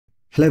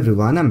Hello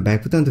everyone, I'm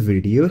back with another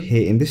video.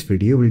 Hey, in this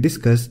video we'll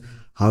discuss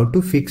how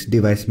to fix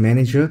device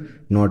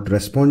manager not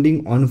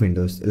responding on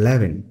Windows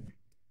 11.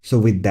 So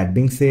with that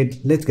being said,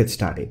 let's get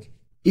started.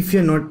 If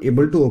you're not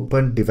able to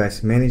open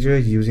device manager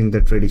using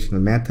the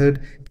traditional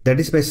method, that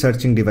is by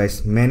searching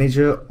device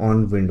manager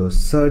on Windows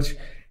search,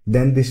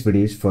 then this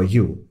video is for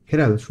you.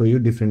 Here I'll show you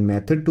different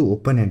method to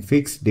open and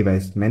fix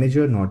device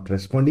manager not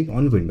responding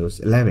on Windows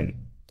 11.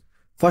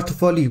 First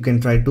of all, you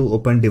can try to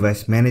open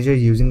device manager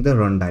using the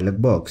run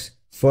dialog box.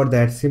 For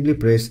that, simply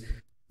press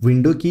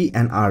window key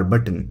and R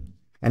button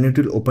and it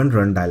will open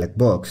run dialog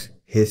box.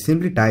 Here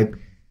simply type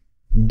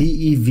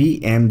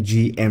devmgmt.msc,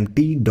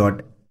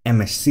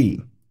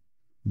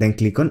 then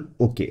click on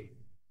OK.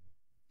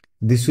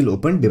 This will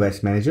open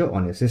device manager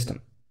on your system.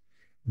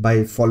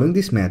 By following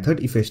this method,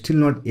 if you're still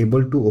not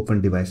able to open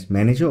device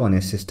manager on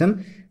your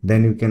system,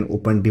 then you can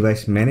open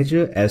device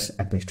manager as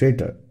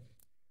administrator.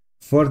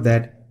 For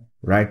that,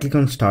 right click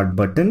on start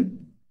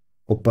button,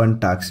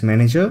 open task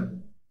manager.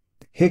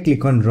 Here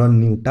click on run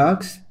new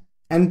tasks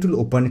and it will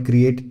open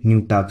create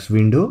new tasks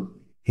window.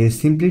 Here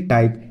simply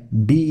type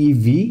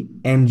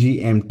devmgmt.msc,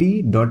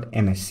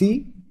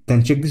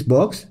 then check this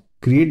box,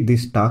 create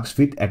this tasks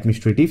with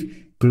administrative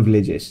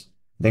privileges,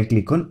 then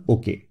click on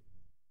OK,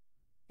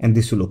 and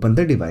this will open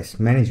the device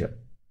manager.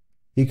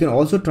 You can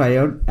also try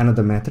out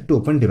another method to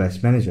open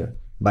device manager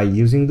by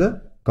using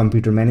the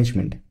computer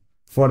management.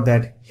 For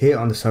that, here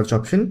on the search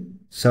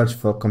option, search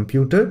for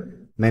computer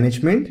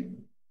management,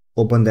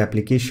 open the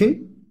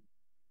application.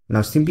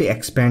 Now simply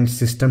expand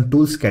system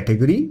tools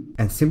category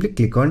and simply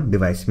click on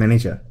device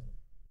manager.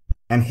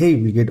 And here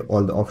we get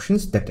all the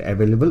options that are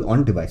available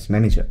on device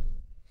manager.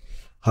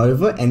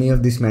 However, any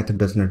of this method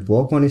does not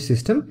work on your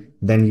system,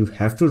 then you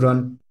have to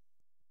run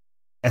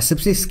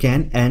SFC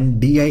scan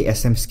and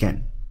DISM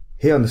scan.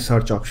 Here on the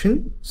search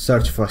option,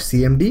 search for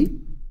CMD,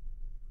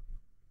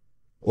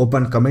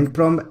 open command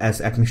prompt as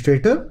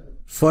administrator.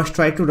 First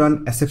try to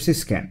run SFC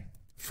scan.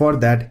 For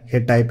that,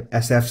 here type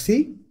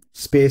SFC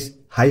space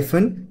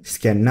hyphen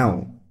scan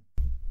now.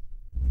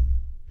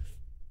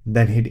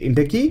 Then hit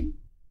enter key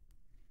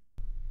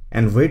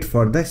and wait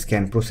for the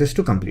scan process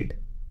to complete.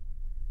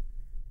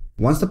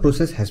 Once the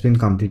process has been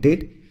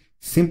completed,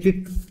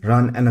 simply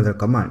run another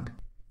command,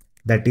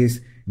 that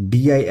is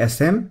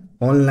DISM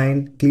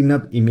online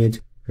cleanup image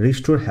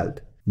restore health.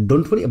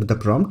 Don't worry about the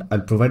prompt,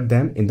 I'll provide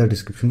them in the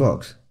description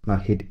box. Now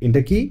hit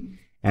enter key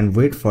and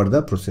wait for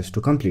the process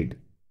to complete.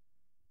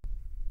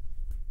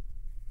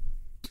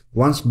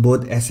 Once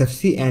both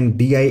SFC and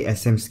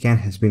DISM scan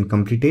has been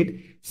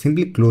completed,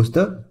 simply close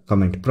the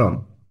command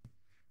prompt.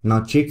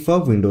 Now check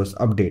for Windows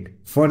Update.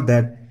 For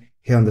that,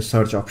 here on the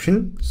search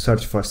option,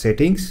 search for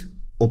settings,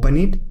 open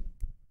it.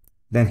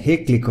 Then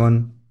here click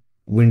on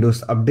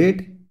Windows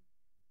Update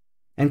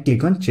and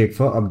click on check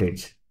for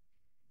updates.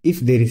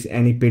 If there is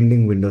any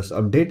pending Windows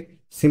Update,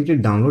 simply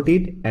download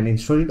it and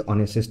install it on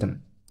your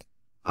system.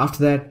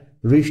 After that,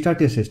 restart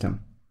your system.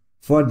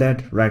 For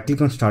that, right click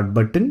on start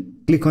button,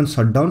 click on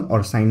shutdown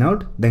or sign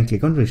out, then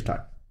click on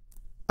restart.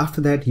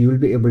 After that, you will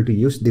be able to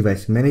use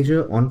device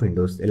manager on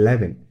Windows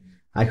 11.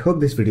 I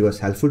hope this video was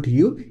helpful to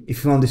you.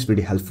 If you found this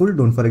video helpful,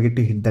 don't forget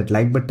to hit that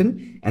like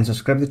button and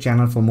subscribe to the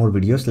channel for more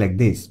videos like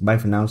this. Bye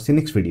for now, see you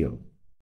next video.